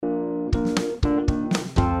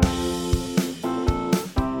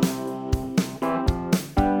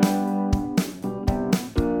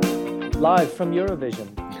live from Eurovision.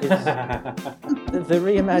 It's the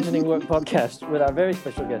Reimagining Work podcast with our very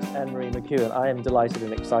special guest, Anne-Marie McEwan. I am delighted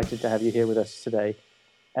and excited to have you here with us today,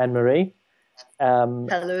 Anne-Marie.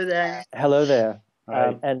 Hello there. Hello there.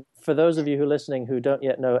 And for those of you who are listening who don't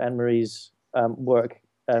yet know Anne-Marie's work,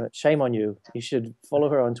 shame on you. You should follow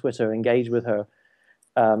her on Twitter, engage with her.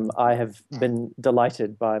 I have been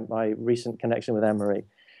delighted by my recent connection with Anne-Marie.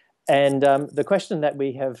 And the question that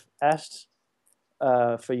we have asked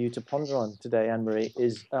for you to ponder on today, Anne-Marie,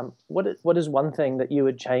 is what is one thing that you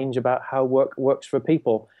would change about how work works for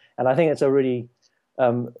people? And I think it's a really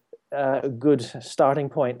good starting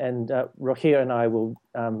point. And Rokia and I will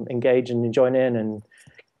engage and join in and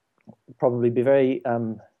probably be very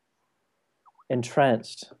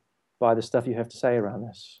entranced by the stuff you have to say around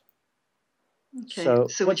this. Okay. So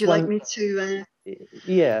would you like me to?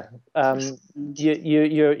 Yeah. Your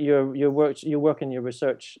work and your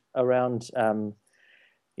research around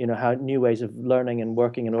how new ways of learning and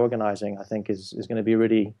working and organizing, I think, is going to be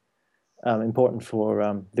really important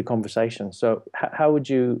for the conversation. So how would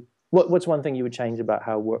you? What's one thing you would change about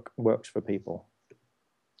how work works for people?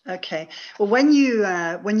 Okay. Well, when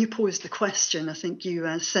you posed the question, I think you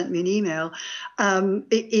sent me an email.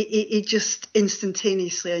 It just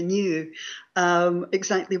instantaneously, I knew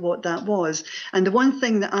exactly what that was. And the one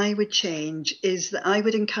thing that I would change is that I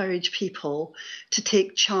would encourage people to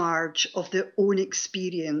take charge of their own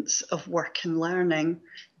experience of work and learning.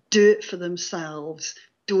 Do it for themselves.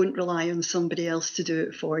 Don't rely on somebody else to do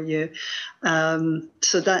it for you.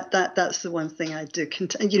 So that's the one thing I do.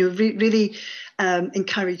 Really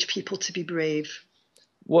encourage people to be brave.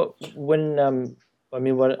 I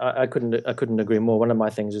couldn't agree more. One of my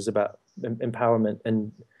things is about empowerment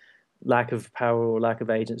and lack of power or lack of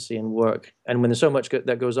agency in work. And when there's so much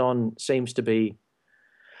that goes on, seems to be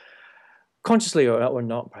consciously or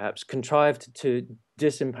not, perhaps contrived to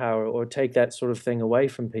disempower or take that sort of thing away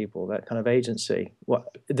from people, that kind of agency.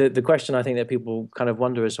 The question I think that people kind of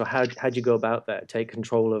wonder is, so how do you go about that? Take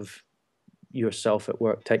control of yourself at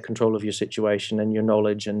work, take control of your situation and your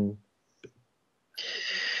knowledge. And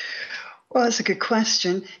well, that's a good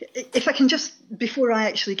question. If I can just, before I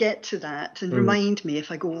actually get to that, and remind me if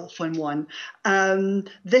I go off on one,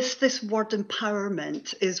 this word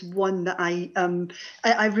empowerment is one that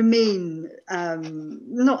I remain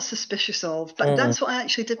not suspicious of, but that's what I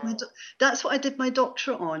actually did. That's what I did my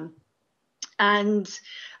doctorate on, and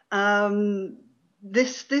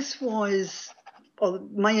this was. Well,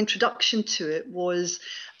 my introduction to it was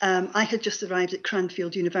I had just arrived at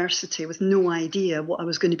Cranfield University with no idea what I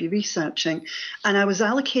was going to be researching. And I was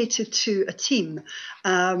allocated to a team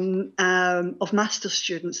of master's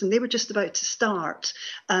students, and they were just about to start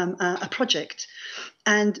a project.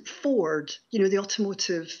 And Ford, the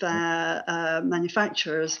automotive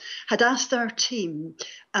manufacturers, had asked our team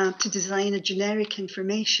to design a generic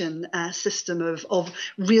information system of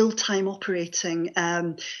real-time operating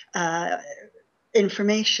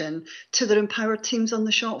information to their empowered teams on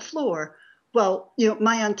the shop floor. Well,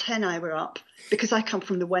 my antennae were up because I come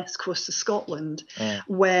from the west coast of Scotland,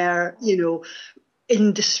 where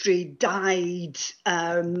industry died.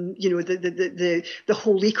 The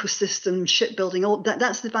whole ecosystem, shipbuilding, all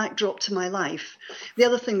that's the backdrop to my life. The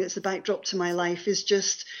other thing that's the backdrop to my life is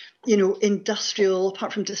just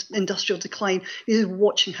apart from just industrial decline, is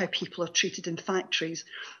watching how people are treated in factories.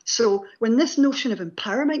 So when this notion of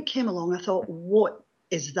empowerment came along, I thought, what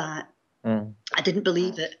is that? I didn't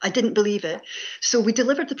believe it. So we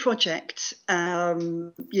delivered the project,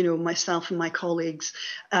 myself and my colleagues.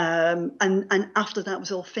 And after that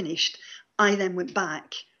was all finished, I then went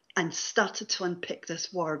back and started to unpick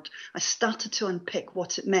this word. I started to unpick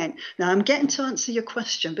what it meant. Now, I'm getting to answer your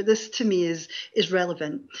question, but this to me is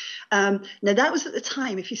relevant. Now, that was at the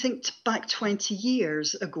time, if you think back 20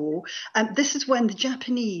 years ago, this is when the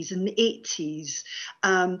Japanese in the 80s,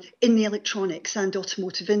 in the electronics and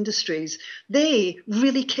automotive industries, they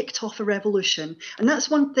really kicked off a revolution. And that's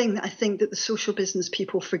one thing that I think that the social business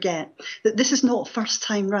people forget, that this is not first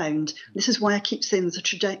time round. This is why I keep saying there's a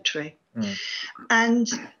trajectory. And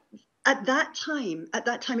at that time,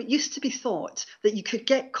 it used to be thought that you could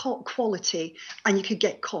get quality and you could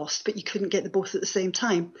get cost, but you couldn't get the both at the same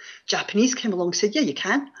time. Japanese came along and said, yeah, you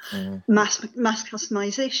can. Mass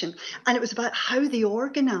customization. And it was about how they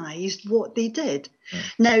organized what they did.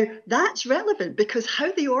 Now, that's relevant because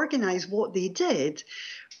how they organized what they did,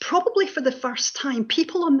 probably for the first time,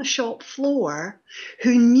 people on the shop floor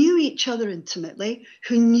who knew each other intimately,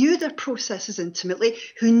 who knew their processes intimately,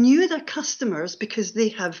 who knew their customers because they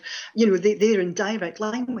have, they're in direct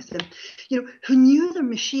line with them, who knew their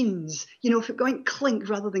machines, if it went clink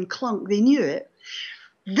rather than clunk, they knew it.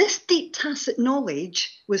 This deep tacit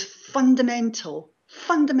knowledge was fundamental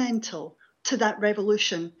to that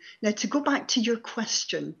revolution. Now, to go back to your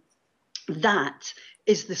question, that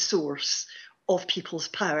is the source of people's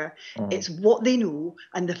power. It's what they know,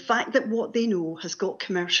 and the fact that what they know has got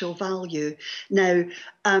commercial value. Now,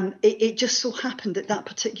 it just so happened that that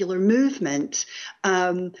particular movement,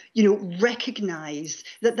 recognised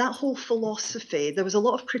that whole philosophy, there was a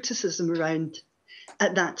lot of criticism around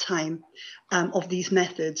at that time of these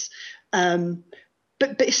methods.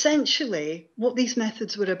 But essentially, what these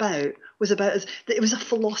methods were about was that it was a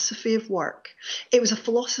philosophy of work. It was a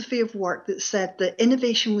philosophy of work that said that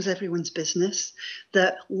innovation was everyone's business,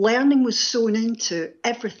 that learning was sewn into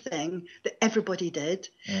everything that everybody did,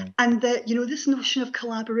 and that, this notion of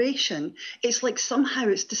collaboration, it's like somehow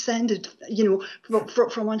it's descended,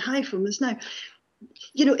 from on high from us now.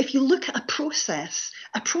 If you look at a process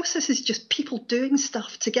is just people doing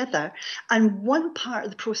stuff together, and one part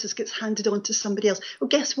of the process gets handed on to somebody else. Well,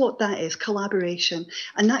 guess what that is? Collaboration.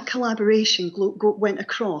 And that collaboration went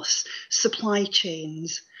across supply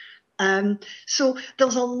chains. So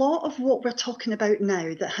there's a lot of what we're talking about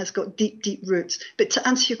now that has got deep, deep roots. But to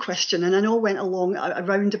answer your question, and I know I went along a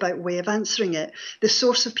roundabout way of answering it, the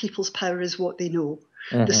source of people's power is what they know.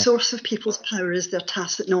 The source of people's power is their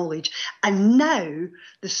tacit knowledge. And now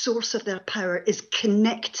the source of their power is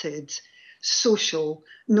connected social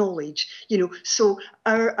knowledge. So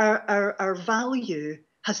our value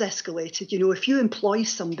has escalated. If you employ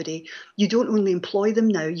somebody, you don't only employ them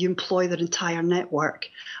now, you employ their entire network.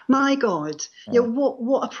 My God,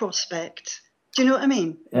 what a prospect. Do you know what I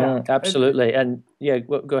mean? Yeah, absolutely. And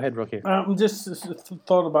go ahead, Rocky. Just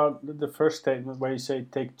thought about the first statement where you say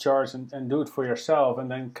take charge and do it for yourself, and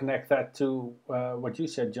then connect that to what you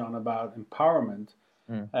said, John, about empowerment,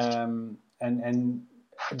 and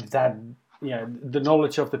that the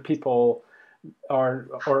knowledge of the people or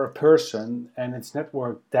a person and its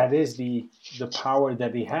network, that is the power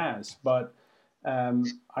that he has. But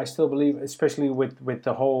I still believe, especially with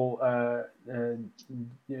the whole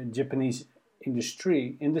Japanese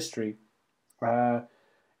industry,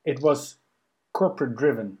 it was corporate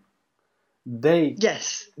driven. They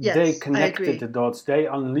connected the dots. They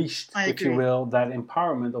unleashed, if you will, that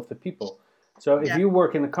empowerment of the people. So if you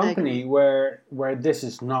work in a company where this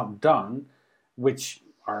is not done, which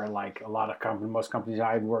are like a lot of companies, most companies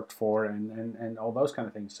I've worked for, and all those kind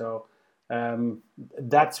of things. So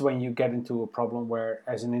that's when you get into a problem where,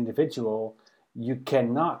 as an individual, you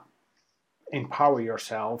cannot empower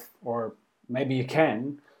yourself, or maybe you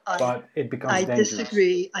can, but it becomes dangerous.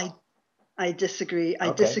 I disagree.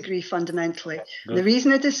 I disagree fundamentally. Good. The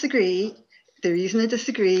reason I disagree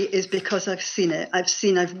is because I've seen it.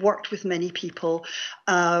 I've worked with many people,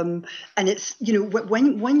 and it's,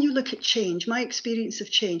 when you look at change, my experience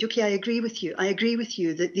of change. Okay, I agree with you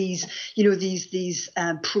that these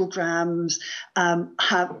programs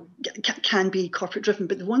can be corporate driven,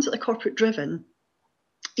 but the ones that are corporate driven,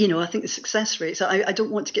 I think the success rates, I don't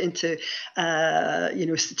want to get into,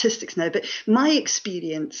 statistics now, but my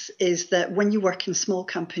experience is that when you work in small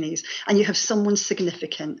companies and you have someone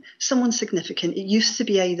significant, it used to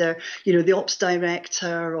be either, the ops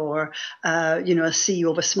director or, a CEO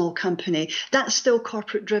of a small company, that's still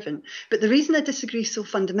corporate driven. But the reason I disagree so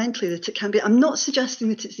fundamentally that it can be, I'm not suggesting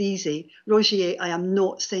that it's easy, Rogier, I am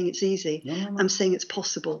not saying it's easy. No. I'm saying it's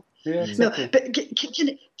possible. Yeah, exactly. No, but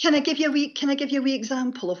can I give you a wee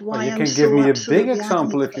example of why I'm so absolutely? You can give me a big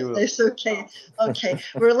example if you will. This, okay.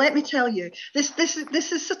 Well, let me tell you, this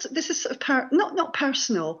is sort of not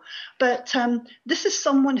personal, but this is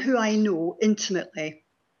someone who I know intimately.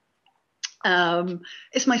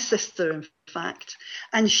 It's my sister, in fact,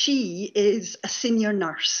 and she is a senior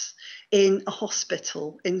nurse in a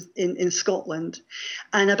hospital in Scotland,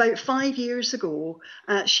 and about 5 years ago,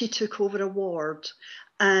 she took over a ward.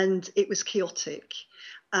 And it was chaotic.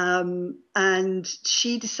 And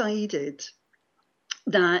she decided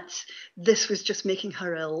that this was just making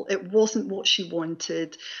her ill. It wasn't what she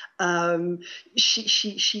wanted.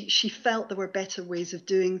 She felt there were better ways of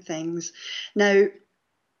doing things. Now,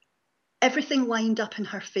 everything lined up in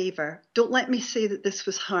her favour. Don't let me say that this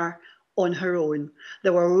was her on her own.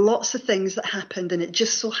 There were lots of things that happened, and it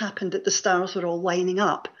just so happened that the stars were all lining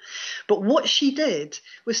up. But what she did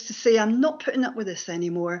was to say, I'm not putting up with this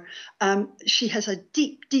anymore. She has a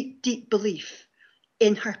deep, deep, deep belief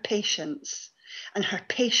in her patients, and her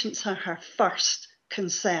patients are her first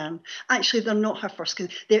concern. Actually, they're not her first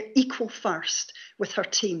concern. They're equal first with her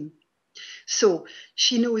team. So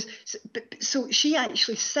she knows. So she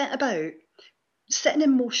actually set about setting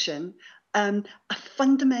in motion a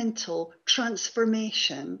fundamental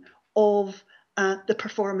transformation of the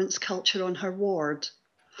performance culture on her ward.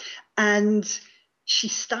 And she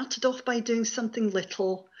started off by doing something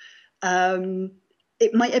little.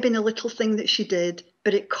 It might have been a little thing that she did,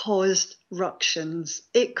 but it caused ructions.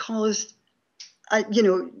 It caused, but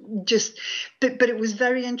it was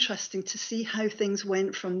very interesting to see how things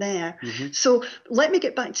went from there. Mm-hmm. So let me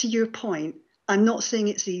get back to your point. I'm not saying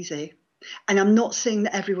it's easy. And I'm not saying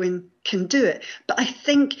that everyone can do it, but I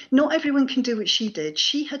think not everyone can do what she did.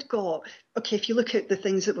 She had got, if you look at the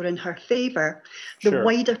things that were in her favour, the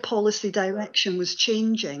wider policy direction was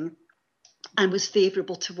changing and was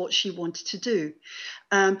favourable to what she wanted to do.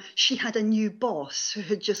 She had a new boss who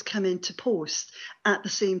had just come into post at the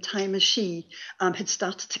same time as she had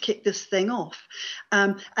started to kick this thing off.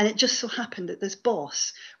 And it just so happened that this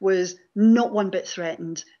boss was not one bit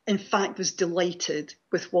threatened, in fact, was delighted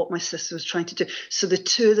with what my sister was trying to do. So the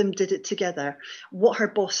two of them did it together. What her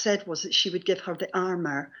boss said was that she would give her the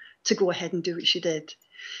armour to go ahead and do what she did.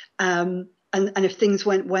 And if things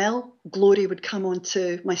went well, glory would come on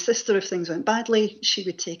to my sister. If things went badly, she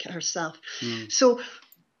would take it herself. So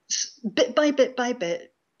bit by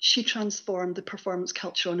bit, she transformed the performance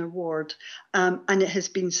culture on her ward, and it has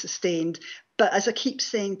been sustained. But as I keep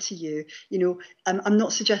saying to you, I'm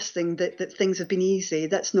not suggesting that things have been easy.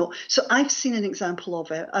 That's not. So I've seen an example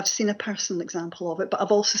of it. I've seen a personal example of it, but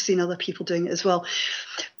I've also seen other people doing it as well.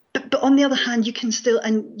 But on the other hand, you can still,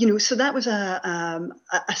 so that was a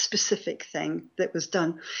specific thing that was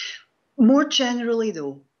done. More generally,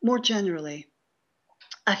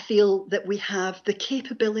 I feel that we have the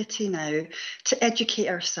capability now to educate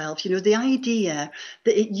ourselves. The idea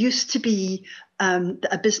that it used to be that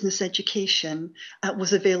a business education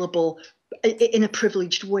was available in a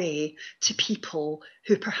privileged way to people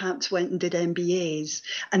who perhaps went and did MBAs,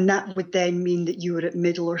 and that would then mean that you were at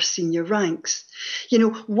middle or senior ranks.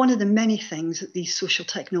 One of the many things that these social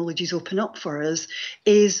technologies open up for us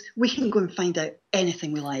is we can go and find out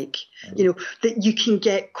anything we like. That you can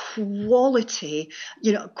get quality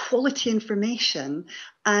information,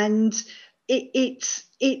 and it's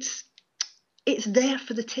there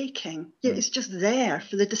for the taking. It's just there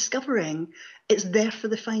for the discovering. It's there for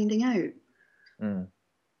the finding out.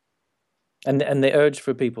 And the urge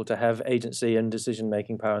for people to have agency and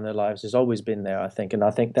decision-making power in their lives has always been there, I think. And I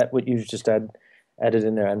think that what you've just added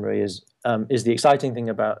in there, Anne-Marie, is the exciting thing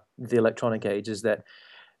about the electronic age is that,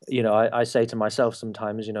 I say to myself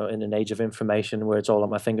sometimes, in an age of information where it's all at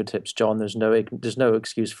my fingertips, John, there's no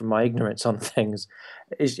excuse for my ignorance on things.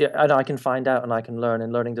 And I can find out and I can learn,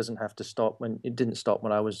 and learning doesn't have to stop it didn't stop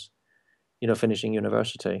when I was, finishing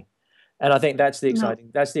university. And I think that's the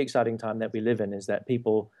exciting time that we live in, is that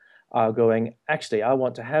people are going, actually, I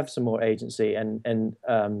want to have some more agency and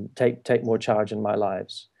take more charge in my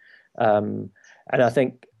lives. And I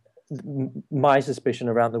think my suspicion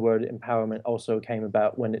around the word empowerment also came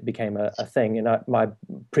about when it became a thing. In one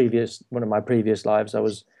of my previous lives, I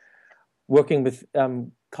was working with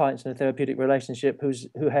clients in a therapeutic relationship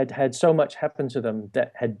who had so much happen to them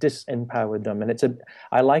that had disempowered them. And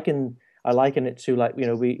I liken it to, like,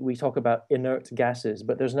 we talk about inert gases,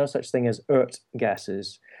 but there's no such thing as ert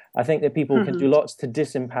gases. I think that people can do lots to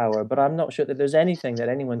disempower, but I'm not sure that there's anything that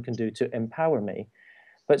anyone can do to empower me.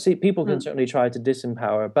 But see, people can certainly try to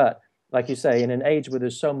disempower, but like you say, in an age where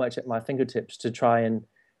there's so much at my fingertips to try and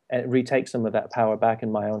retake some of that power back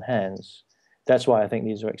in my own hands, that's why I think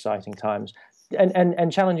these are exciting times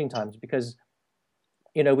and challenging times, because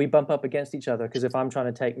we bump up against each other. Because if I'm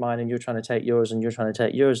trying to take mine and you're trying to take yours and you're trying to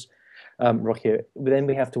take yours, Rocky, then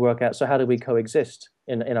we have to work out, so how do we coexist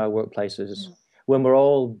in our workplaces when we're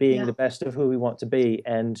all being the best of who we want to be?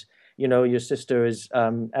 And your sister is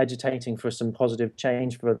agitating for some positive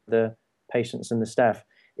change for the patients and the staff.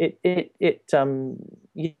 It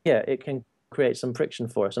can create some friction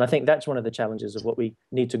for us. And I think that's one of the challenges of what we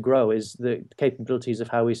need to grow, is the capabilities of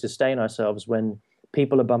how we sustain ourselves when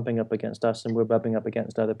people are bumping up against us and we're bumping up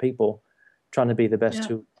against other people, trying to be the best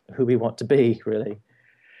who we want to be, really.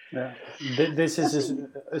 Yeah, this is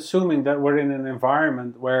assuming that we're in an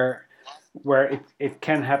environment where it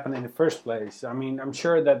can happen in the first place. I mean, I'm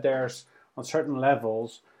sure that there's, on certain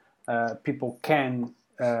levels, people can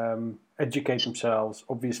educate themselves,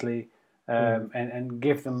 obviously, and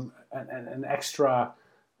give them an extra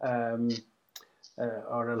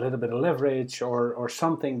or a little bit of leverage or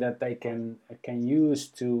something that they can use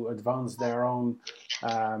to advance their own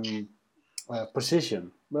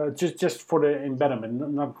position. Just for the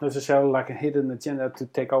embedment, not necessarily like a hidden agenda to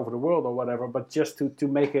take over the world or whatever, but just to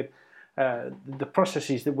make it the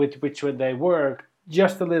processes with which they work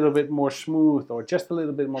just a little bit more smooth or just a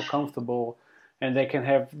little bit more comfortable, and they can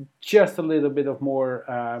have just a little bit of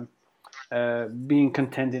more being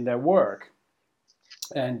content in their work.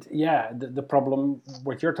 And yeah, the problem,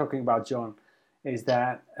 what you're talking about, John, is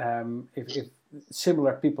that if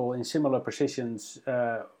similar people in similar positions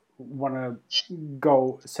want to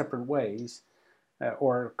go separate ways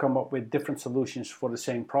or come up with different solutions for the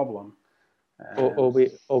same problem, or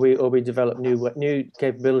we develop new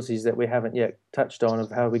capabilities that we haven't yet touched on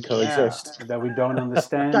of how we coexist. Yeah, that we don't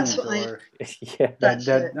understand. That's what yeah.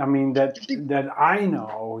 That I mean that I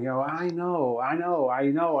know,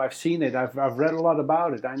 I know, I've seen it, I've read a lot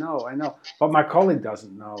about it, I know, but my colleague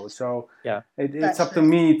doesn't know. So yeah, it's up to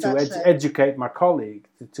me to educate my colleague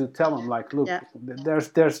to tell him, like, look,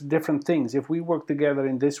 there's different things. If we work together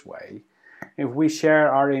in this way, if we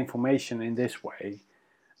share our information in this way,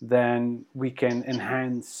 then we can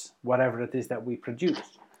enhance whatever it is that we produce.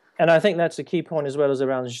 And I think that's a key point as well, as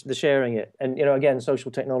around the sharing it. And again, social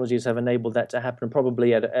technologies have enabled that to happen,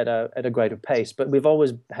 probably at a greater pace. But we've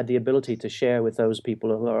always had the ability to share with those people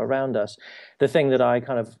who are around us. The thing that I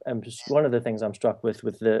kind of one of the things I'm struck with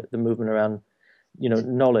the movement around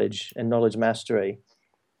knowledge and knowledge mastery,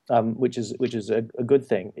 which is a good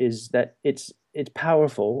thing, is that it's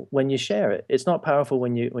powerful when you share it. It's not powerful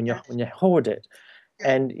when you hoard it.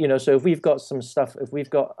 And so if we've got some stuff, if we've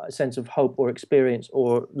got a sense of hope or experience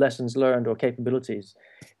or lessons learned or capabilities,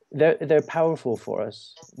 they're powerful for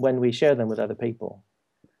us when we share them with other people.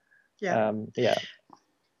 Yeah. Yeah.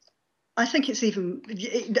 I think it's even,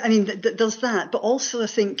 I mean, there's that, but also I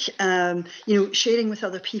think, sharing with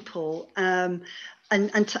other people, and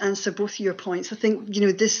to answer both of your points, I think,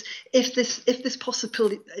 if this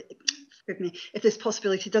possibility, if this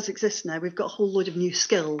possibility does exist now, we've got a whole load of new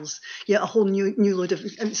skills, a whole new load of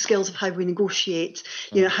skills of how we negotiate,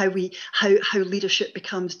 how leadership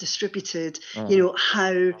becomes distributed,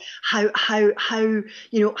 how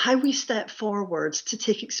we step forward to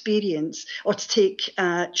take experience or to take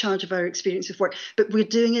charge of our experience of work. But we're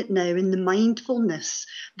doing it now in the mindfulness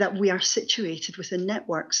that we are situated within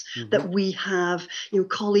networks, that we have,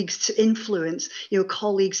 colleagues to influence,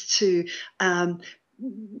 colleagues to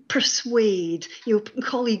persuade,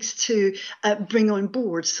 colleagues to bring on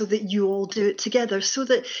board, so that you all do it together. So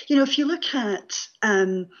that if you look at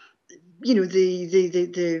the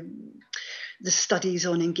studies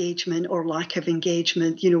on engagement or lack of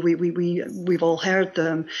engagement, we've all heard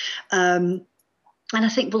them, and I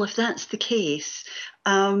think, well, if that's the case,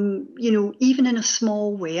 even in a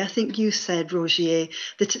small way, I think you said, Rogier,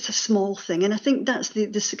 that it's a small thing. And I think that's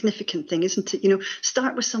the significant thing, isn't it?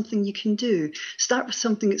 Start with something you can do. Start with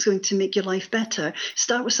something that's going to make your life better.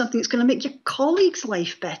 Start with something that's going to make your colleague's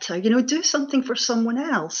life better. Do something for someone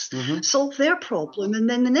else. Solve their problem. And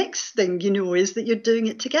then the next thing is that you're doing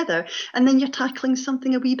it together. And then you're tackling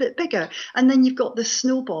something a wee bit bigger. And then you've got this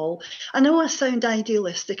snowball. I know I sound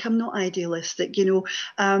idealistic. I'm not idealistic.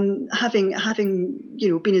 Having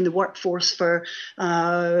been in the workforce for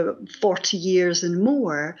 40 years and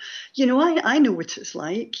more, I know what it's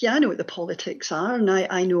like. Yeah, I know what the politics are, and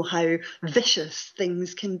I know how vicious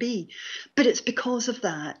things can be. But it's because of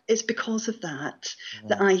that.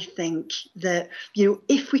 That I think that,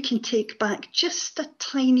 if we can take back just a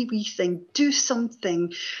tiny wee thing, do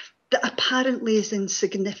something that apparently is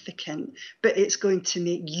insignificant, but it's going to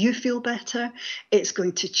make you feel better. It's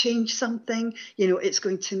going to change something. It's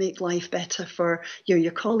going to make life better for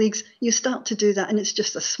your colleagues. You start to do that, and it's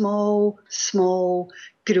just a small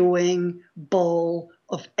growing ball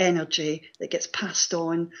of energy that gets passed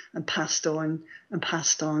on and passed on and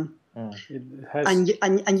passed on.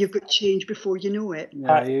 And you've got change before you know it.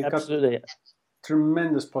 Yeah, you've absolutely got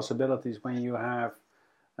tremendous possibilities when you have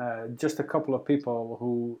just a couple of people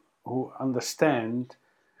who understand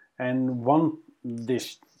and want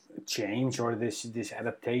this change or this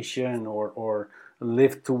adaptation or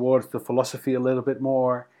live towards the philosophy a little bit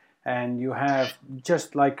more. And you have,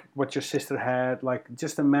 just like what your sister had, like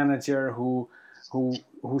just a manager who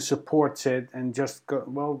supports it and just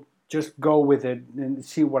go with it and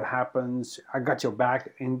see what happens. I got your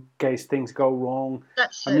back in case things go wrong.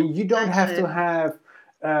 You don't have to have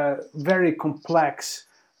very complex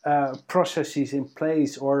processes in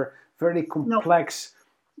place or very complex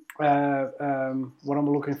what I'm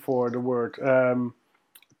looking for, the word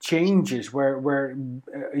changes where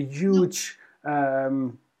a huge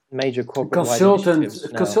major corporate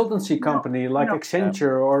consultancy company like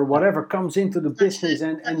Accenture or whatever comes into the business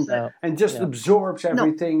and just absorbs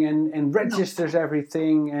everything and registers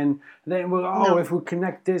everything, and then if we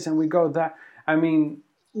connect this and we go that,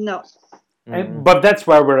 but that's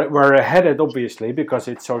where we're headed, obviously, because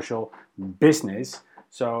it's social business.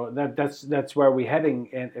 So that's where we're heading,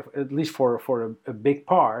 and at least for a big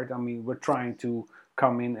part. We're trying to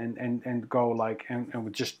come in and go and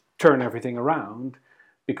we just turn everything around,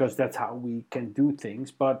 because that's how we can do things.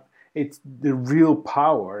 But it's the real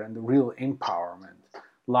power and the real empowerment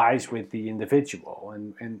lies with the individual,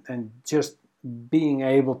 and just being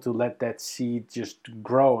able to let that seed just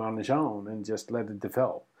grow on its own and just let it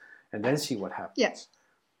develop and then see what happens. Yeah.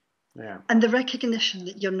 Yeah. And the recognition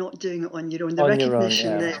that you're not doing it on your own, the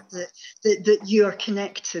recognition that you are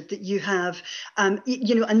connected, that you have,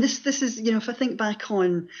 you know, and this is, you know, if I think back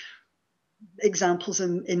on examples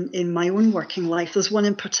in my own working life, there's one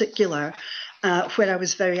in particular where I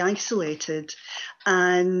was very isolated,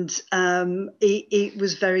 and it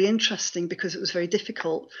was very interesting because it was very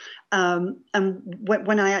difficult. And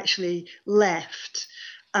when I actually left,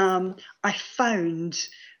 I found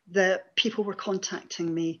that people were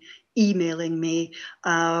contacting me, emailing me,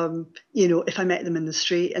 you know, if I met them in the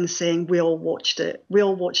street, and saying, we all watched it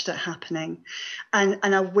happening. And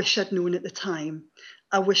I wish I'd known at the time.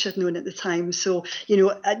 So, you know,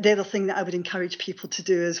 the other thing that I would encourage people to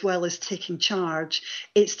do as well as taking charge,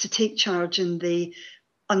 it's to take charge in the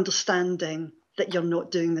understanding that you're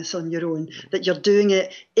not doing this on your own, that you're doing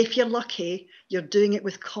it, if you're lucky, you're doing it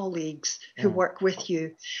with colleagues who work with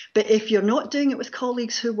you. But if you're not doing it with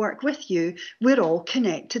colleagues who work with you, we're all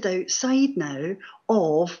connected outside now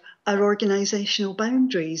of our organisational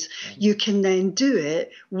boundaries. You can then do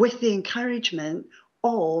it with the encouragement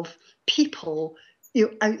of people, you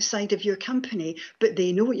know, outside of your company, but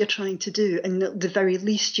they know what you're trying to do, and the very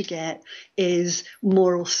least you get is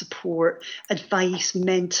moral support, advice,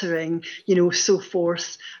 mentoring, you know, so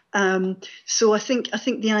forth. So I think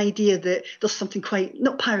the idea that there's something quite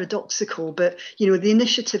not paradoxical, but you know, the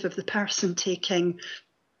initiative of the person taking,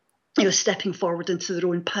 you know, stepping forward into their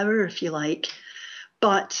own power, if you like,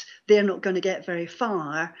 but they're not going to get very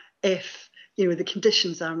far if, you know, the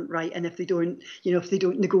conditions aren't right, and if they don't, you know, if they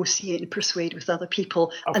don't negotiate and persuade with other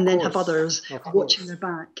people, and then have others watching their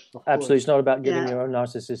back. Absolutely, it's not about giving your own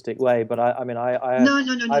narcissistic way, but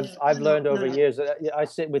I've learned over years. I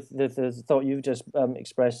sit with the thought you've just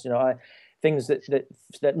expressed. You know, things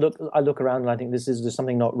that I look around and I think there's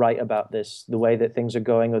something not right about this, the way that things are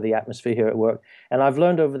going or the atmosphere here at work. And I've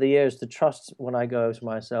learned over the years to trust when I go to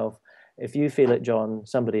myself. If you feel it, John,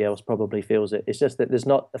 somebody else probably feels it. It's just that there's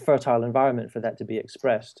not a fertile environment for that to be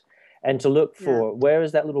expressed. And to look for, where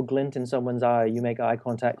is that little glint in someone's eye? You make eye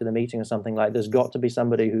contact in a meeting or something like, there's got to be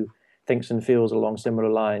somebody who thinks and feels along similar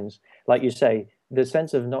lines. Like you say, the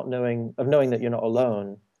sense of knowing that you're not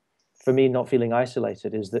alone, for me, not feeling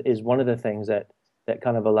isolated is one of the things that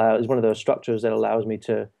kind of is one of those structures that allows me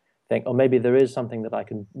to think, oh, maybe there is something that I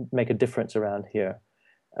can make a difference around here.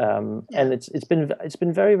 And it's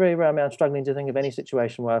been very, very rare. I mean, I'm struggling to think of any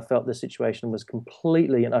situation where I felt the situation was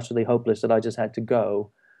completely and utterly hopeless, that I just had to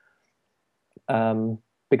go,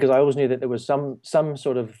 because I always knew that there was some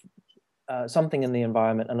sort of something in the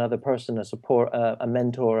environment, another person, a support, a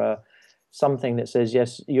mentor, something that says,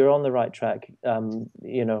 yes, you're on the right track.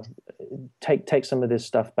 You know, take some of this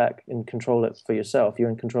stuff back and control it for yourself. You're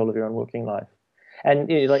in control of your own working life. And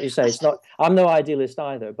you know, like you say, it's not. I'm no idealist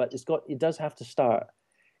either, but it does have to start.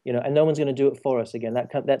 You know, and no one's going to do it for us again. That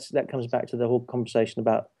comes back to the whole conversation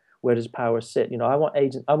about where does power sit. You know, I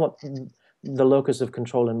want the locus of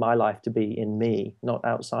control in my life to be in me, not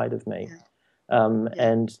outside of me.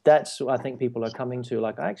 And that's what I think people are coming to.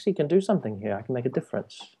 Like, I actually can do something here. I can make a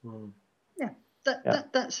difference.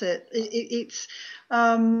 That's it. It's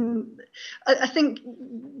I think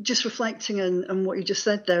just reflecting on what you just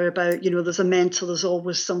said there about, you know, there's a mentor, there's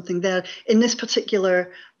always something there. In this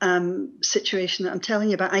particular situation that I'm telling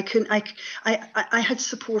you about, I had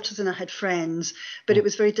supporters and I had friends, but it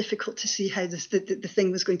was very difficult to see how the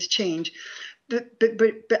thing was going to change.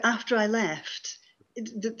 But after I left,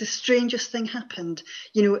 the strangest thing happened.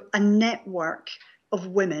 You know, a network of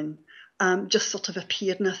women just sort of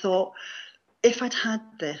appeared, and I thought, if I'd had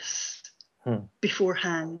this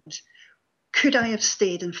beforehand, could I have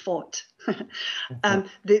stayed and fought?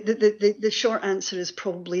 The short answer is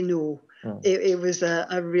probably no. It was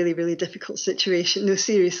a really, really difficult situation. No,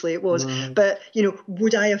 seriously, it was. But, you know,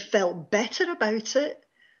 would I have felt better about it?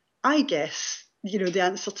 I guess, you know, the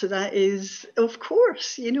answer to that is, of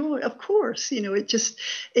course, you know,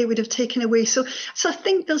 it would have taken away. So I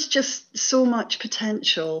think there's just so much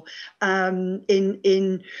potential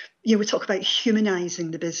in you know, we talk about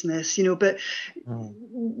humanizing the business, you know, but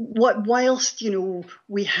whilst, you know,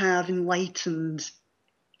 we have enlightened,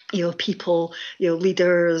 you know, people, you know,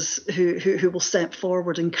 leaders who will step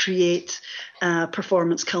forward and create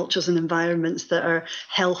performance cultures and environments that are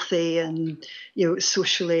healthy and, you know,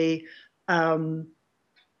 socially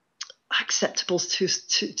acceptable to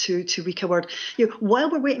weak a word.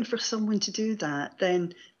 While we're waiting for someone to do that,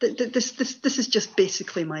 then this is just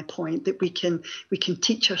basically my point, that we can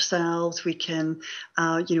teach ourselves, we can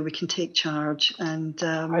we can take charge, and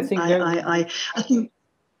I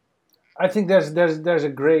think there's a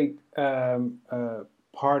great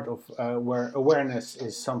part of where awareness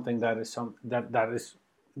is something that is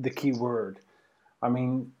the key word. I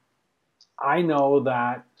mean, I know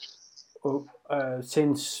that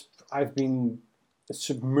since I've been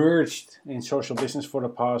submerged in social business for the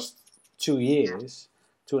past 2 years,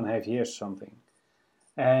 2.5 years, something.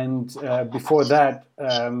 And before that,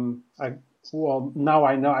 now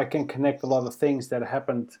I know I can connect a lot of things that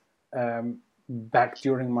happened back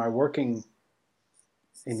during my working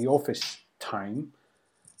in the office time.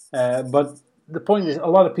 But the point is, a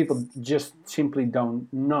lot of people just simply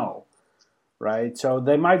don't know, right? So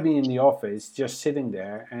they might be in the office just sitting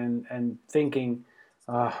there and thinking,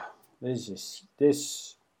 this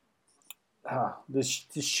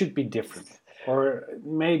should be different, or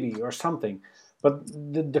maybe, or something. But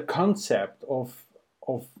the concept of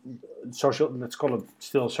social, let's call it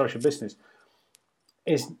still social business,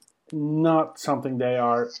 is not something they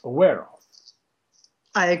are aware of.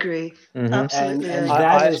 I agree. Mm-hmm. Absolutely. And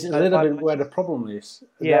that is a little bit where the problem is.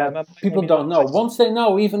 Yeah, people don't know. Once they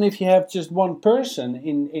know, even if you have just one person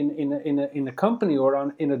in a company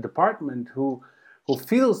or in a department who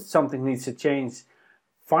feels something needs to change,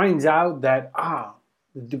 finds out that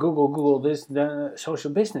Google this, the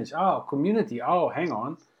social business, community, hang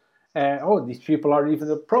on, these people are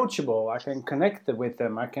even approachable. I can connect with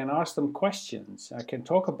them. I can ask them questions. I can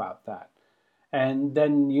talk about that. And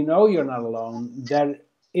then you're not alone. There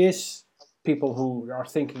is people who are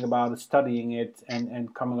thinking about it, studying it,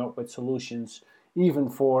 and coming up with solutions, even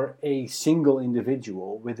for a single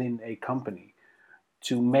individual within a company,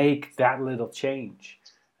 to make that little change.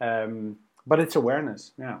 But it's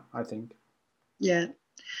awareness, I think. Yeah.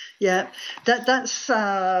 That's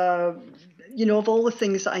of all the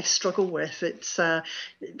things that I struggle with, it's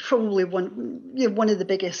probably one of the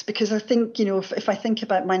biggest, because I think if I think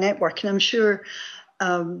about my network, and I'm sure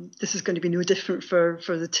this is going to be no different for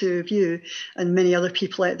the two of you and many other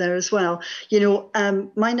people out there as well.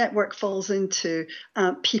 My network falls into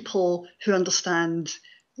people who understand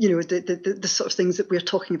the sort of things that we're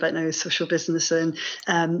talking about now, social business, and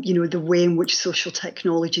the way in which social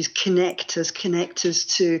technologies connect us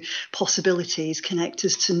to possibilities, connect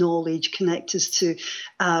us to knowledge, connect us to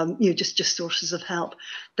just sources of help.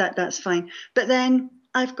 That's fine. But then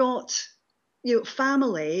I've got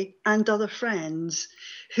family and other friends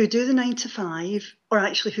who do the 9 to 5, or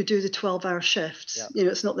actually who do the 12-hour shifts. Yeah.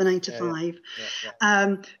 It's not the 9 to 5.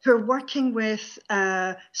 Yeah. Who are working with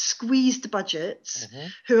squeezed budgets, mm-hmm.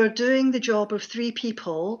 who are doing the job of 3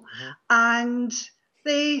 people, mm-hmm. and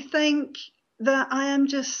they think that I am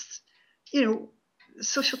just,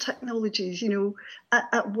 social technologies,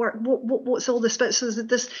 at work. What's all this about? So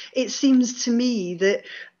this, it seems to me that.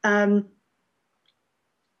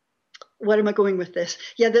 Where am I going with this?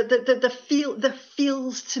 Yeah, the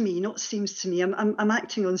feels to me, not seems to me. I'm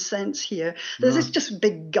acting on sense here. There's this just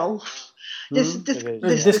big gulf. This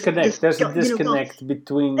disconnect. There's a disconnect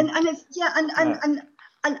between. And it's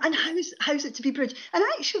and how's it to be bridged? And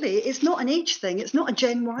actually, it's not an age thing. It's not a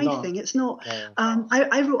Gen Y thing. It's not.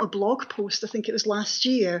 I wrote a blog post. I think it was last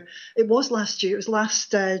year. It was last year. It was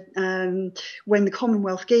last when the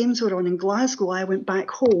Commonwealth Games were on in Glasgow. I went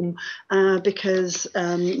back home because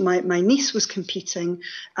my niece was competing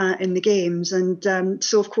in the games, and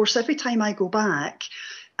so of course every time I go back,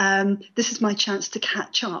 this is my chance to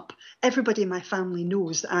catch up. Everybody in my family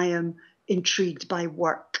knows that I am intrigued by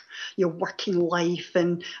work, working life,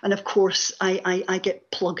 and of course I get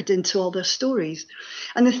plugged into all their stories.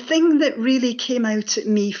 And the thing that really came out at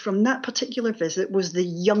me from that particular visit was the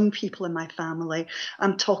young people in my family.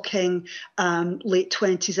 I'm talking late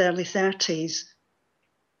 20s, early 30s.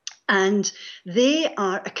 And they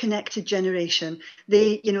are a connected generation.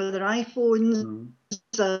 They, their iPhones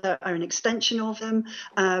are an extension of them.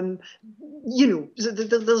 There's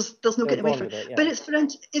no getting away from it. Yeah. But it's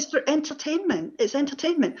for entertainment. It's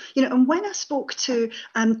entertainment. And when I spoke to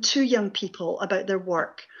 2 young people about their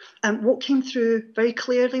work, what came through very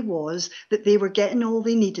clearly was that they were getting all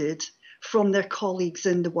they needed from their colleagues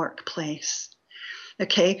in the workplace.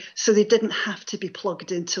 Okay, so they didn't have to be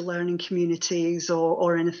plugged into learning communities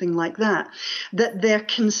or anything like that. That their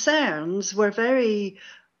concerns were very,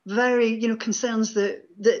 very, concerns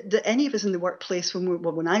that any of us in the workplace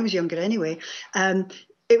when I was younger anyway,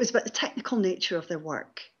 it was about the technical nature of their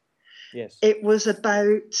work. Yes. It was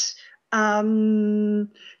about It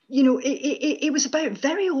was about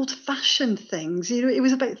very old-fashioned things. It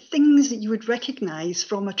was about things that you would recognise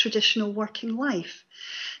from a traditional working life.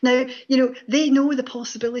 Now, they know the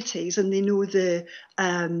possibilities and they know the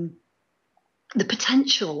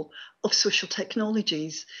potential of social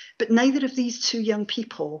technologies, but neither of these two young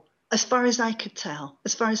people, as far as I could tell,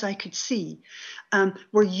 as far as I could see,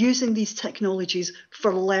 were using these technologies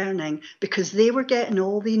for learning because they were getting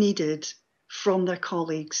all they needed from their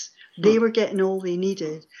colleagues. They were getting all they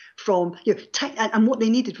needed from, and what they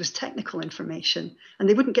needed was technical information, and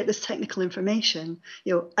they wouldn't get this technical information,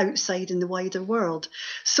 outside in the wider world.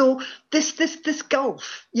 So this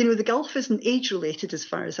gulf, the gulf isn't age related as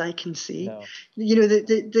far as I can see. No.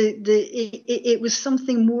 It was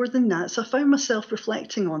something more than that. So I found myself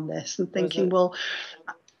reflecting on this and thinking,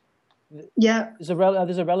 there's a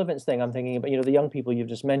relevance thing I'm thinking about. The young people you've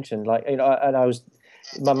just mentioned,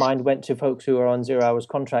 my mind went to folks who are on 0 hours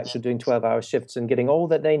contracts or doing 12-hour shifts and getting all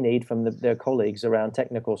that they need from their colleagues around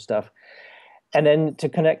technical stuff. And then to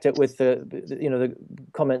connect it with the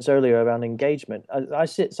comments earlier around engagement, I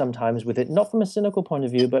sit sometimes with it, not from a cynical point of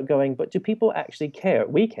view, but do people actually care?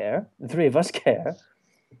 We care, the three of us care,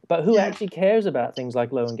 but who actually cares about things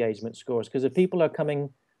like low engagement scores? Because if people are coming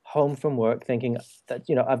home from work thinking that,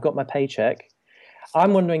 I've got my paycheck,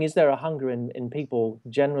 I'm wondering, is there a hunger in people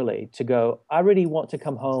generally to go, I really want to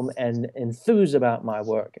come home and enthuse about my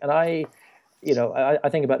work? And I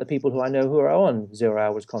think about the people who I know who are on 0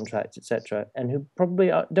 hours contracts, etc., and who probably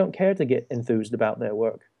don't care to get enthused about their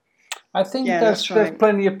work. I think there's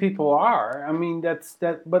plenty of people are. I mean, but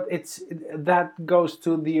that goes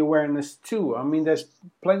to the awareness too. I mean, there's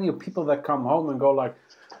plenty of people that come home and go like,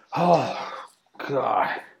 oh,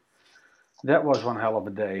 God, that was one hell of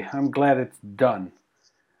a day. I'm glad it's done.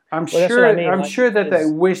 I'm sure that they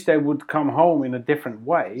wish they would come home in a different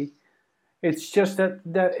way. It's just that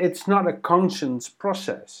it's not a conscious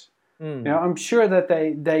process. I'm sure that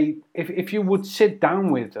they if you would sit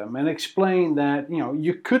down with them and explain that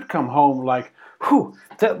you could come home like, whew,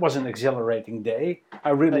 that was an exhilarating day. I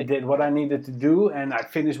really did what I needed to do, and I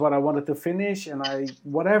finished what I wanted to finish, and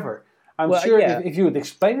whatever. I'm sure if you would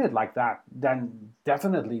explain it like that, then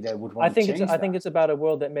definitely they would want to change that. I think it's about a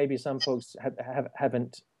world that maybe some folks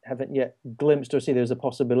haven't yet glimpsed or see there's a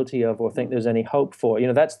possibility of, or think there's any hope for.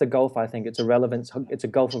 That's the gulf. I think it's a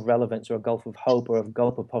gulf of relevance, or a gulf of hope, or a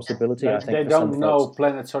gulf of possibility. I think they don't know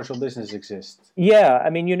Planet Social Business exists. Yeah,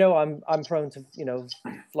 I mean, I'm prone to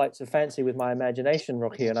flights of fancy with my imagination,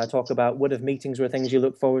 Rocky, and I talk about what if meetings were things you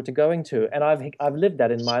look forward to going to, and I've lived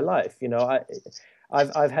that in my life.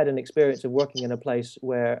 I've had an experience of working in a place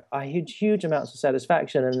where I had huge amounts of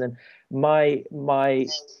satisfaction, and then my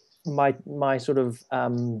sort of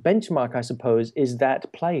benchmark, I suppose, is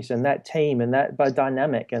that place and that team and that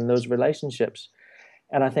dynamic and those relationships.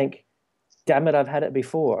 And I think, damn it, I've had it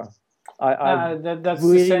before. I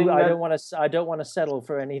don't want to settle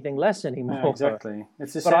for anything less anymore. Yeah, exactly.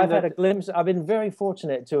 It's the but I've had a glimpse. I've been very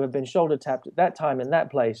fortunate to have been shoulder tapped at that time in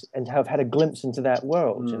that place and to have had a glimpse into that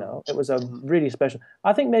world. It was a really special.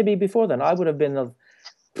 I think maybe before then I would have been, I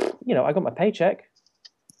got my paycheck,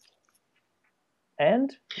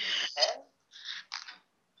 and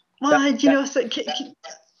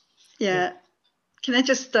Can I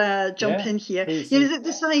just jump in here? Please.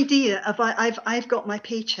 This idea of I've got my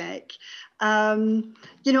paycheck.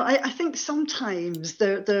 I think sometimes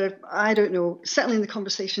I don't know, certainly in the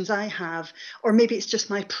conversations I have, or maybe it's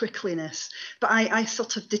just my prickliness, but I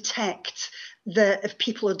sort of detect that if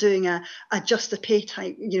people are doing a just a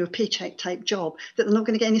paycheck type job, that they're not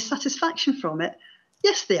going to get any satisfaction from it.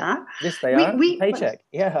 Yes, they are. Yes, they are. Paycheck,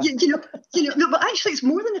 yeah. No, but actually, it's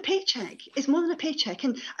more than a paycheck. It's more than a paycheck,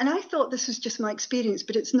 and I thought this was just my experience,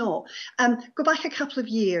 but it's not. Go back a couple of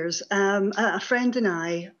years. A friend and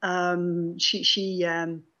I,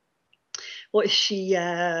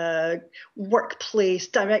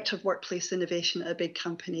 director of workplace innovation at a big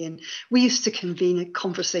company, and we used to convene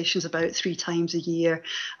conversations about 3 times a year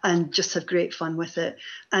and just have great fun with it.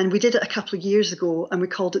 And we did it a couple of years ago, and we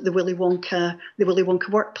called it the Willy Wonka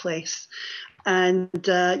Workplace. And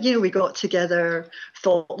we got together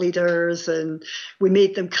thought leaders and we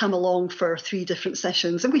made them come along for 3 different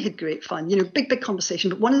sessions, and we had great fun, big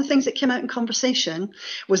conversation. But one of the things that came out in conversation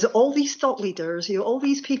was that all these thought leaders, all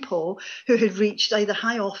these people who had reached either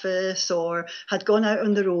high office or had gone out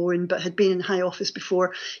on their own but had been in high office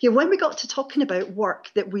before, when we got to talking about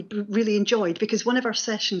work that we really enjoyed, because one of our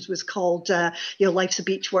sessions was called Life's a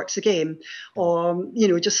Beach, Work's a Game, or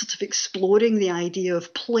just sort of exploring the idea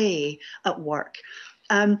of play at work.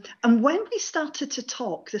 And when we started to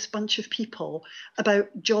talk, this bunch of people, about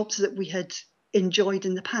jobs that we had enjoyed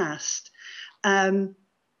in the past,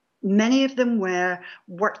 Many of them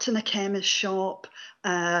worked in a chemist shop.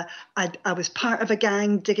 I was part of a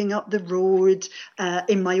gang digging up the road.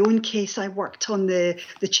 In my own case, I worked on the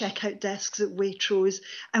checkout desks at Waitrose,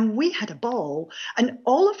 and we had a ball. And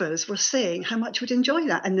all of us were saying how much we'd enjoy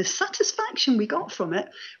that. And the satisfaction we got from it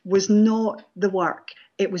was not the work;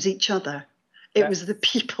 it was each other. It was the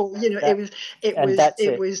people,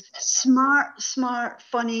 it was smart,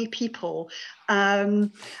 funny people,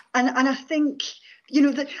 and I think.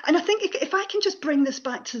 And I think if I can just bring this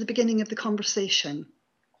back to the beginning of the conversation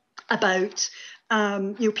about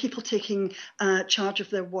people taking charge of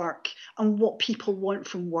their work and what people want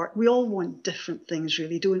from work. We all want different things,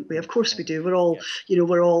 really, don't we? Of course we do. We're all,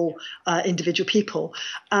 we're all individual people.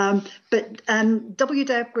 But W.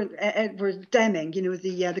 Edward Deming,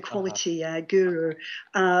 the quality guru,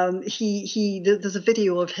 there's a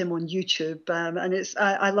video of him on YouTube, and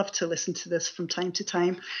I love to listen to this from time to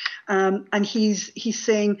time. And he's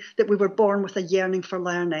saying that we were born with a yearning for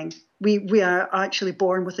learning. We are actually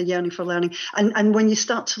born with a yearning for learning. And when you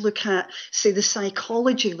start to look at, say, the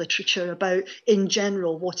psychology literature about, in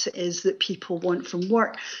general, what it is that people want from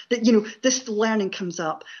work, that, this learning comes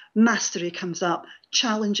up, mastery comes up,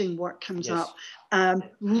 challenging work comes up,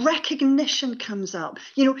 recognition comes up.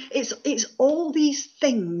 It's all these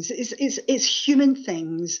things. It's human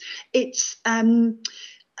things. It's,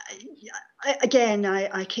 again,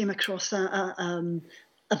 I came across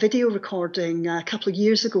a video recording a couple of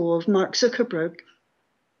years ago of Mark Zuckerberg.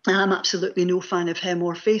 I'm absolutely no fan of him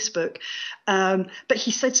or Facebook. But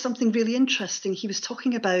he said something really interesting. He was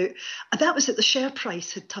talking about, that was it, the share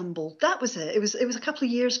price had tumbled. That was it. It was a couple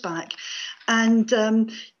of years back. And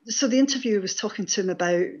so the interviewer was talking to him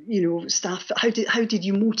about, staff. How did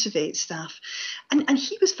you motivate staff? And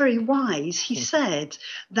he was very wise. He said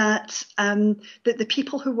that that the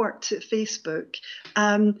people who worked at Facebook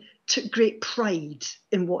took great pride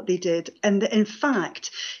in what they did. And in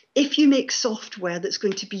fact, if you make software that's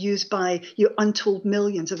going to be used by untold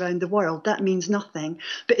millions around the world, that means nothing.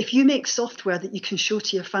 But if you make software that you can show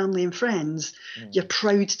to your family and friends, you're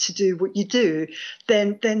proud to do what you do,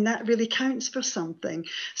 then that really counts for something.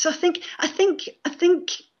 So I think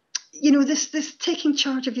this taking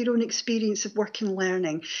charge of your own experience of work and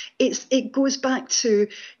learning, it goes back to,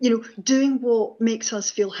 doing what makes us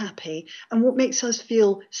feel happy, and what makes us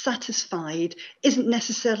feel satisfied isn't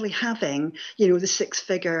necessarily having, the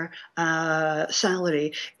 6-figure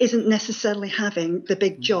salary, isn't necessarily having the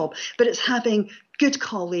big job, but it's having good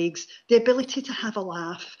colleagues, the ability to have a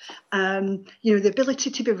laugh, the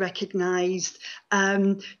ability to be recognised,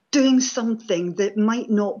 doing something that might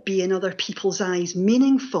not be in other people's eyes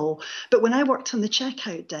meaningful. But when I worked on the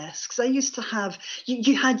checkout desks, I used to have,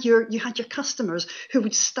 you had your customers who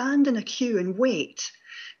would stand in a queue and wait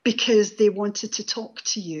because they wanted to talk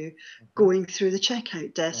to you going through the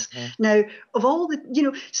checkout desk. Now, of all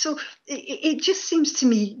the, so it just seems to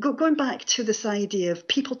me, going back to this idea of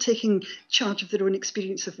people taking charge of their own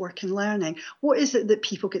experience of work and learning, what is it that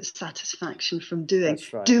people get satisfaction from doing?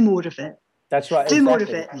 That's right. Do more of it. That's right. Do more of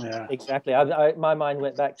it. Yeah. Exactly. My mind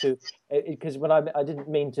went back to, because when I didn't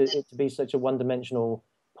mean it to be such a one-dimensional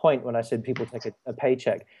point when I said people take a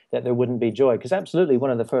paycheck, that there wouldn't be joy. Because absolutely, one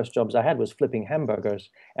of the first jobs I had was flipping hamburgers,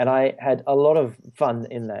 and I had a lot of fun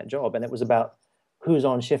in that job. And it was about who's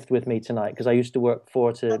on shift with me tonight, because I used to work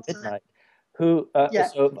 4 to midnight. So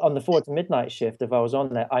on the 4 to midnight shift, if I was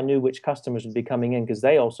on that, I knew which customers would be coming in because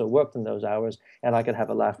they also worked in those hours, and I could have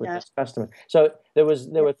a laugh with those customers. So there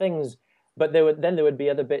were things. But there would be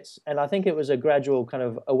other bits, and I think it was a gradual kind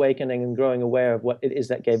of awakening and growing aware of what it is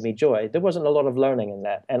that gave me joy. There wasn't a lot of learning in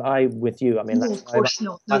that, and with you, I mean, of course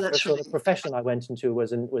not. No, that's right. The profession I went into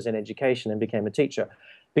was in education and became a teacher,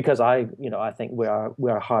 because I think we are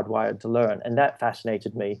hardwired to learn, and that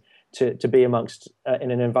fascinated me to be amongst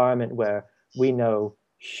in an environment where we know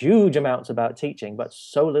huge amounts about teaching, but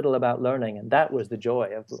so little about learning, and that was the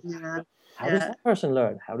joy of. How does that person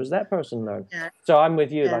learn? How does that person learn? So I'm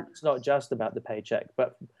with you. Like, it's not just about the paycheck,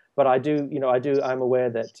 but I'm aware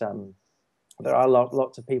that there are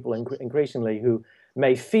lots of people increasingly who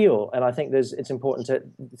may feel, and I think it's important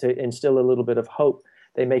to instill a little bit of hope.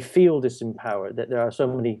 They may feel disempowered, that there are so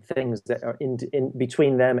many things that are in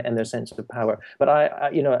between them and their sense of power. But I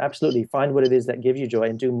absolutely find what it is that gives you joy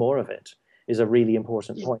and do more of it is a really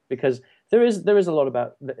important point, because there is a lot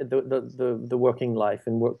about the working life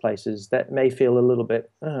in workplaces that may feel a little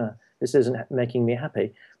bit, this isn't making me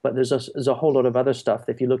happy. But there's a whole lot of other stuff.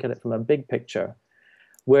 If you look at it from a big picture,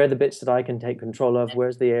 where are the bits that I can take control of?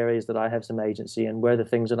 Where's the areas that I have some agency, and where are the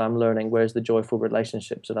things that I'm learning? Where's the joyful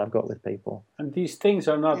relationships that I've got with people? And these things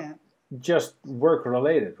are not just work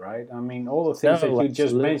related, right? I mean, all the things that you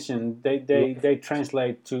just mentioned, they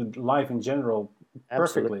translate to life in general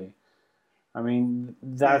perfectly. I mean,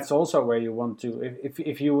 that's also where you want to,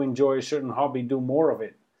 if you enjoy a certain hobby, do more of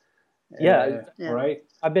it. Right?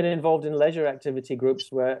 I've been involved in leisure activity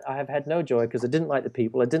groups where I have had no joy because I didn't like the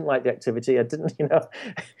people, I didn't like the activity, I didn't,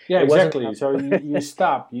 Yeah, exactly. So you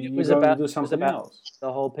stop, you go and do something else.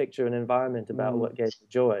 The whole picture and environment about what gave me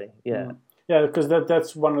joy. Yeah. Yeah, because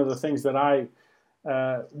that's one of the things that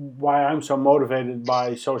why I'm so motivated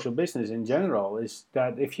by social business in general is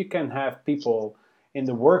that if you can have people in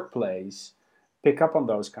the workplace pick up on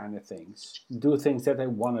those kind of things, do things that they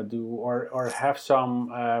want to do, or have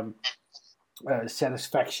some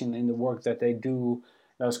satisfaction in the work that they do,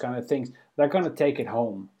 those kind of things, they're going to take it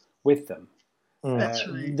home with them.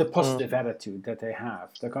 The positive attitude that they have,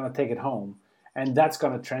 they're going to take it home, and that's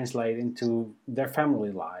going to translate into their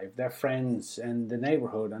family life, their friends, and the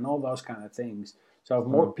neighborhood, and all those kind of things. So if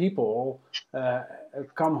more people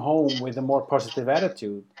come home with a more positive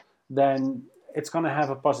attitude, then it's going to have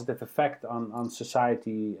a positive effect on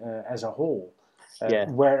society as a whole.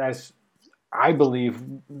 Whereas I believe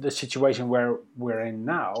the situation where we're in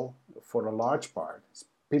now, for a large part, is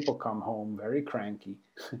people come home very cranky,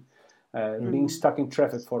 being stuck in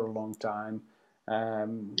traffic for a long time,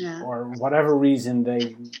 or whatever reason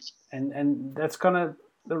and that's gonna,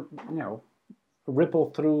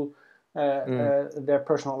 ripple through their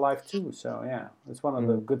personal life too. So yeah, it's one of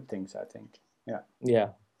the good things, I think. Yeah.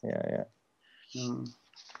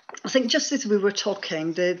 I think just as we were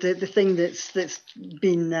talking, the thing that's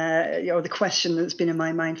been or the question that's been in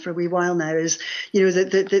my mind for a wee while now is,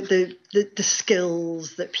 the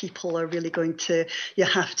skills that people are really going to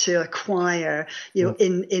have to acquire,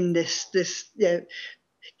 in this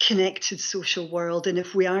connected social world. And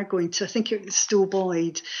if we are going to, I think it was Stowe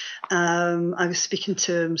Boyd, I was speaking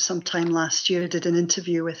to him sometime last year, did an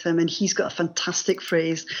interview with him, and he's got a fantastic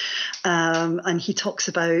phrase, and he talks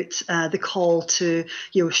about the call to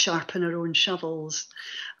sharpen our own shovels.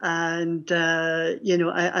 And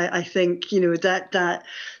I think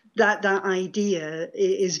that idea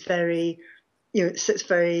is very, it's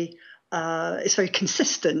very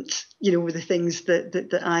consistent, with the things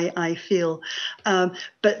that I feel.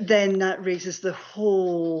 But then that raises the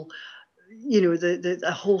whole,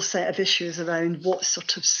 a whole set of issues around what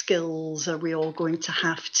sort of skills are we all going to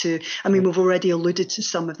have to. I mean, we've already alluded to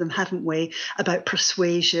some of them, haven't we? About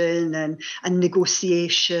persuasion and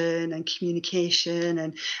negotiation and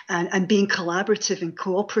communication and being collaborative and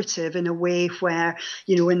cooperative in a way where,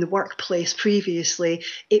 in the workplace previously,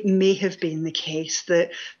 it may have been the case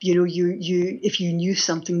that, you if you knew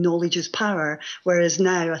something, knowledge is power. Whereas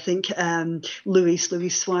now, I think Luis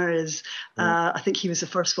Suarez, I think he was the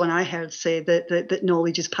first one I heard say that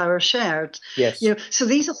knowledge is power shared. Yes. So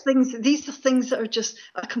these are things that are just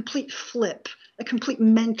a complete flip, a complete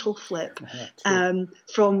mental flip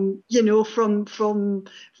from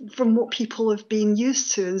what people have been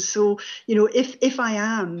used to. And so, if I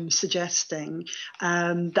am suggesting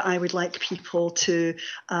that I would like people to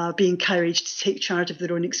be encouraged to take charge of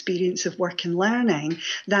their own experience of work and learning,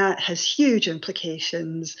 that has huge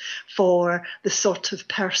implications for the sort of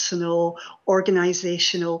personal,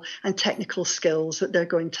 organizational and technical skills that they're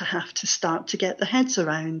going to have to start to get their heads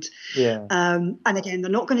around. And again, they're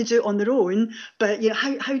not going to do it on their own, but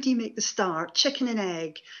how do you make the start? Chicken and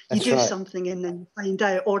egg. You do something and then you find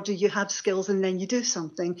out, or do you have skills and then you do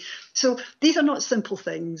something? So these are not simple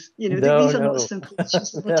things. These are not simple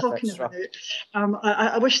issues that we're talking about.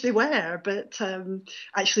 I wish they were, but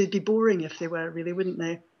actually it'd be boring if they were, really, wouldn't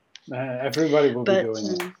they? Everybody will be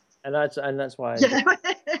doing it. And that's why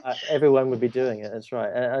everyone would be doing it. That's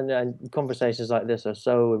right. And conversations like this are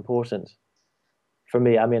so important for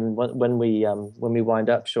me. I mean, when we wind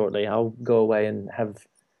up shortly, I'll go away and have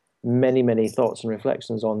many, many thoughts and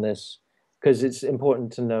reflections on this, because it's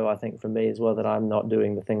important to know, I think, for me as well, that I'm not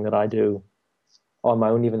doing the thing that I do on my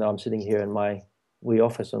own, even though I'm sitting here in my wee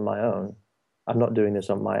office on my own. I'm not doing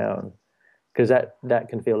this on my own, because that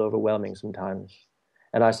can feel overwhelming sometimes.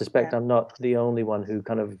 And I suspect I'm not the only one who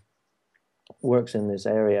kind of works in this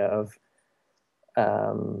area of,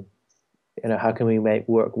 how can we make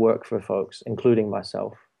work for folks, including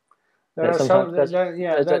myself. Sometimes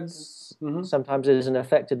it isn't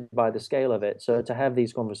affected by the scale of it. So to have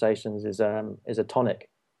these conversations is a tonic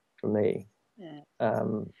for me.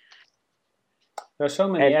 There are so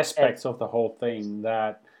many aspects of the whole thing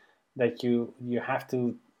that you have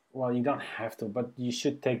to. Well, you don't have to, but you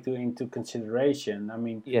should take into consideration. I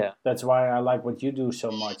mean, that's why I like what you do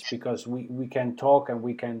so much, because we can talk and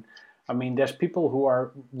we can. I mean, there's people who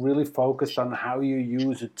are really focused on how you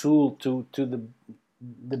use a tool to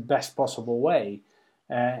the best possible way,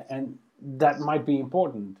 and that might be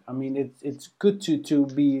important. I mean, it's good to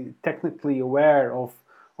be technically aware of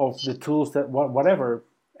the tools that whatever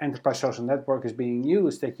enterprise social network is being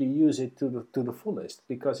used, that you use it to the fullest,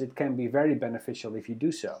 because it can be very beneficial if you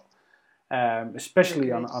do so,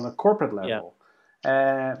 especially on a corporate level.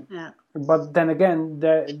 But then again,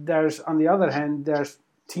 there's on the other hand, there's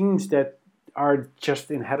teams that are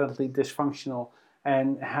just inherently dysfunctional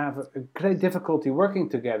and have a great difficulty working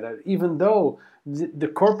together, even though the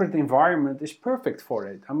corporate environment is perfect for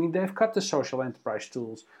it. I mean, they've got the social enterprise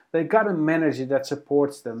tools. They got a manager that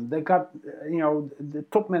supports them. They got, the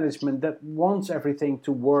top management that wants everything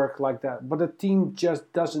to work like that. But the team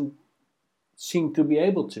just doesn't seem to be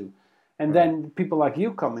able to. And then people like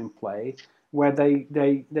you come in play, where they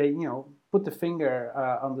put the finger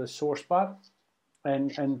on the sore spot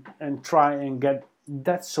and try and get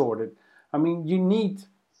that sorted. I mean, you need,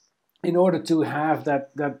 in order to have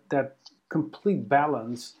that complete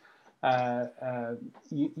balance,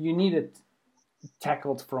 you need it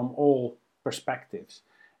tackled from all perspectives,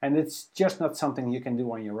 and it's just not something you can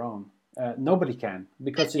do on your own. Nobody can,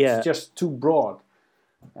 because it's just too broad.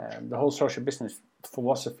 The whole social business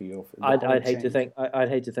philosophy of I'd hate to think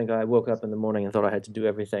I woke up in the morning and thought I had to do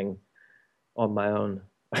everything on my own.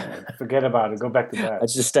 Forget about it. Go back to bed. I'd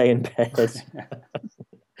just stay in bed.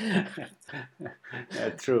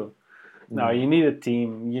 True. No, you need a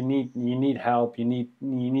team. You need help. You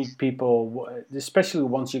need people, especially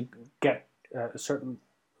once you get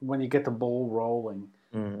when you get the ball rolling.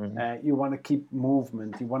 Mm-hmm. You want to keep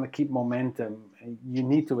movement. You want to keep momentum. You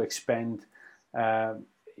need to expand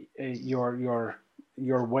your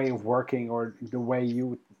way of working, or the way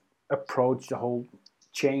you approach the whole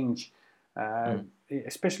change.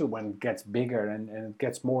 Especially when it gets bigger and it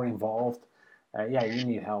gets more involved. You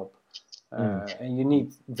need help. And you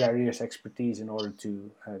need various expertise in order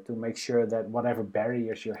to make sure that whatever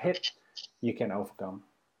barriers you hit, you can overcome.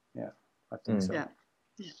 Yeah, I think so. Yeah.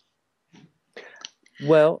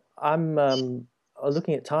 Well, I'm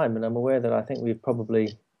looking at time, and I'm aware that I think we've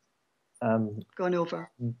probably gone over.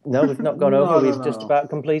 No, we've not gone over. We've just about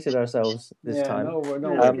completed ourselves this time. We're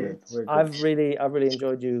good. We're good. I've really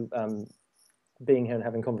enjoyed you being here and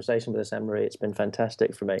having conversation with us, Anne-Marie. It's been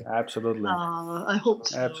fantastic for me. Absolutely. I hope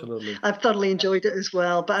so. Absolutely. I've thoroughly enjoyed it as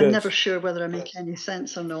well, but I'm never sure whether I make any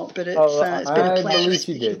sense or not. But it's been a pleasure. I believe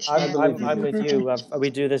you did. I'm with you. We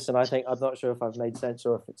do this, and I'm not sure if I've made sense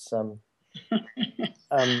or if it's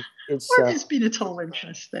it's been at all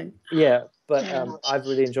interesting. Yeah, but I've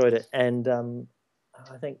really enjoyed it, and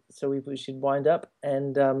I think so. We should wind up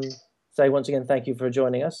and say once again thank you for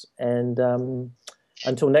joining us, and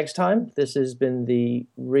until next time, this has been the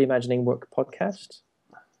Reimagining Work podcast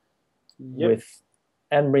with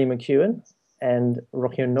Anne-Marie McEwan and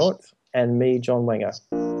Rocky North and me, John Wenger.